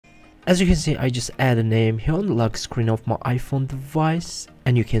as you can see, I just add a name here on the lock screen of my iPhone device,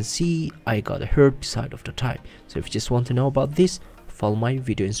 and you can see I got a heart beside of the type. So if you just want to know about this, follow my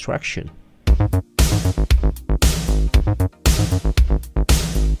video instruction.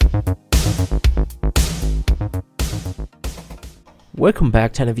 Welcome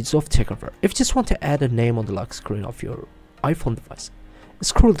back to another video of TechCover. If you just want to add a name on the lock screen of your iPhone device,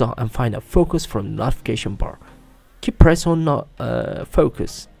 scroll down and find a focus from the notification bar. Keep press on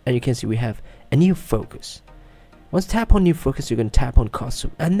focus, and you can see we have a new focus. Once tap on new focus, you're going to tap on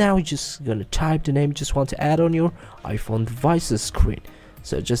custom, and now you're just going to type the name you just want to add on your iPhone device's screen.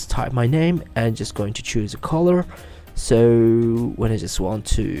 So just type my name and just going to choose a color. So when I just want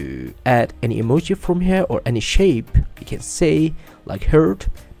to add any emoji from here or any shape, you can say like heart,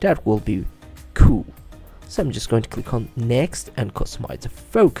 that will be cool. So I'm just going to click on next and customize the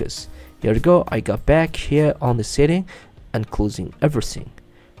focus. Here we go, I got back here on the setting and closing everything.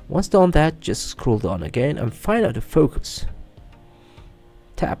 Once done that, just scroll down again and find out the focus.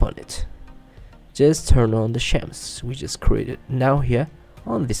 Tap on it. Just turn on the shams we just created now here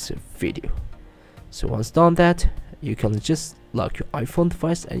on this video. So once done that, you can just lock your iPhone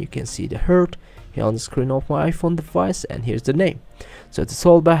device, and you can see the heart here on the screen of my iPhone device, and here's the name. So it's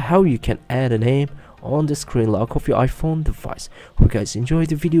all about how you can add a name on the screen lock of your iPhone device. Hope you guys enjoyed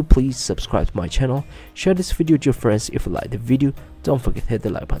the video. Please subscribe to my channel, share this video with your friends if you like the video. Don't forget to hit the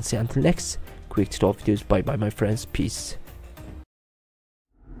like button. See you until next quick tutorial videos. Bye bye my friends, peace.